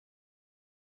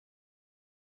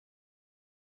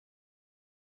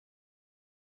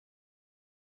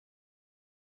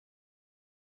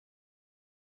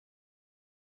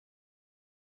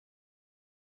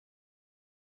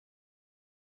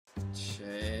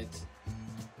Shit.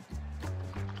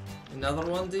 Another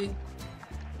 1D?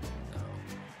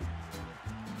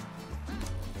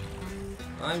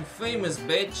 No. I'm famous,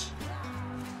 bitch!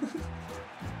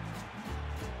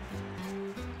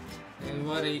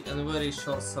 in very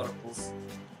short circles.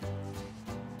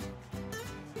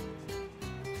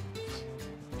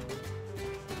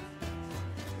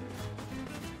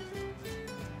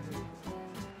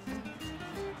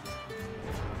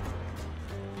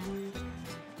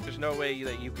 There's no way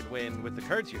that you could win with the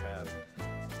cards you have.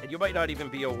 And you might not even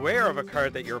be aware of a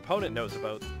card that your opponent knows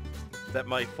about that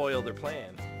might foil their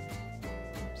plan.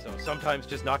 So sometimes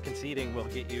just not conceding will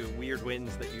get you weird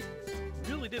wins that you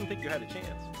really didn't think you had a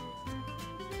chance.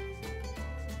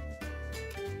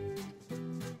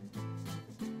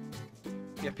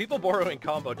 Yeah, people borrowing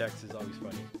combo decks is always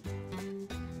funny.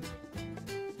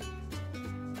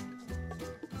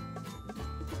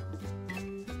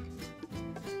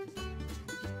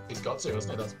 He's got to,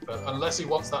 hasn't he? But unless he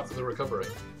wants that for the recovery.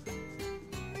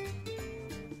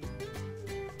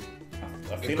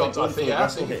 I feel like going for the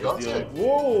wrestle hit is the like,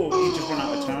 whoa, he just ran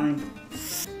out of time.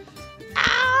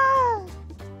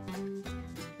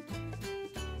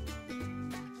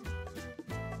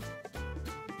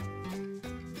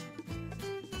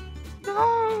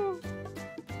 No!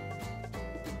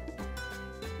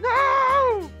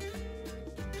 No!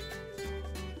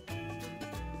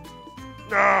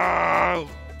 No!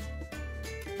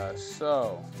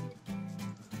 So,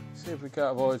 see if we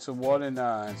can't avoid some 1 in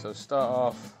 9. So start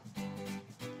off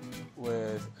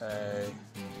with a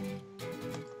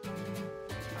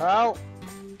how?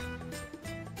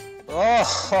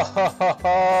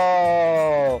 Oh,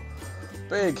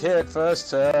 big hit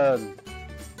first turn.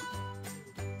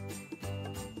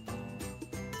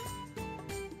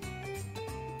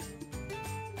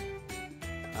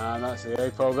 And that's the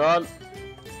Apo gone.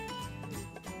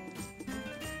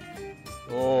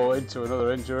 Oh, into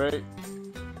another injury.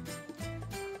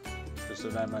 Just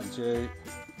an MNG.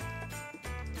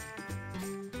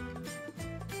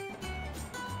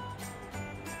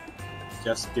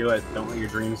 Just do it. Don't let your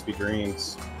dreams be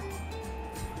dreams.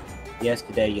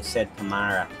 Yesterday you said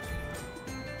Tamara.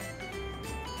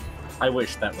 I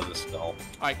wish that was a skull.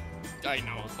 I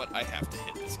know, but I have to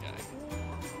hit this guy.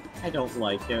 I don't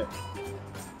like it.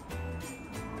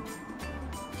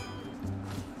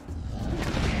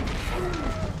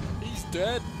 He's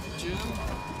dead, Jim.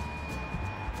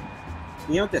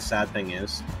 You know what the sad thing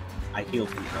is? I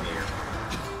healed him earlier.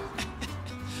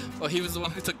 Well, he was the one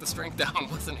who took the strength down,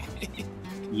 wasn't he?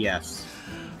 Yes.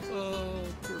 Oh,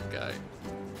 poor guy.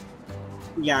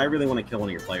 Yeah, I really want to kill one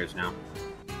of your players now.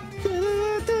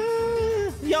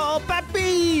 Yo,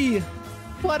 Pappy!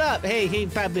 What up? Hey,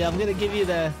 Pappy, I'm gonna give you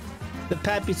the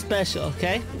Pappy special,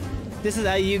 okay? This is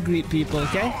how you greet people,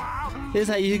 okay? This is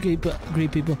how you greet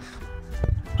people.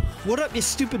 What up, you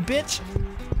stupid bitch?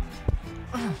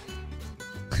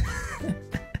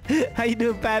 How you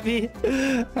doing, Pappy?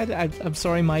 I'm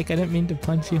sorry, Mike. I didn't mean to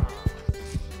punch you.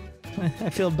 I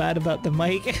feel bad about the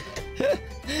mic.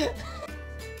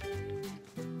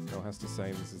 Girl has to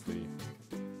say this is the...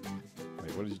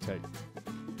 Wait, what did you take?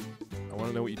 I want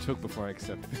to know what you took before I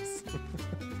accept this.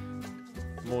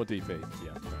 More DP.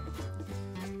 Yeah, fair enough.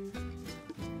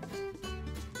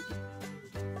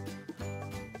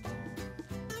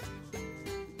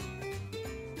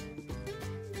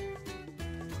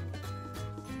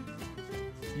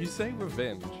 You say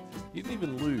revenge. You didn't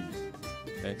even lose.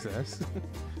 XS.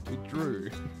 We drew.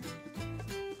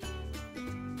 No,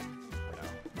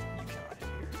 you cannot hit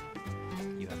here.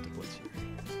 You have to blitz here.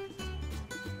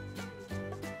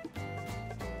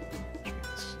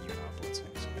 You're not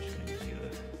blitzing, so I'm just gonna use you to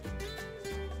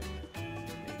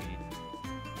maybe.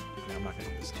 I mean, I'm not gonna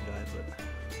do this 2-die, but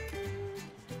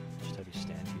just have you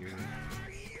stand here.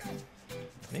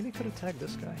 Maybe could have tagged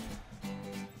this guy.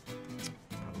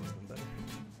 Probably would have been better.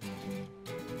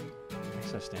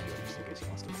 Next time stand here just in case he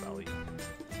wants to foul you.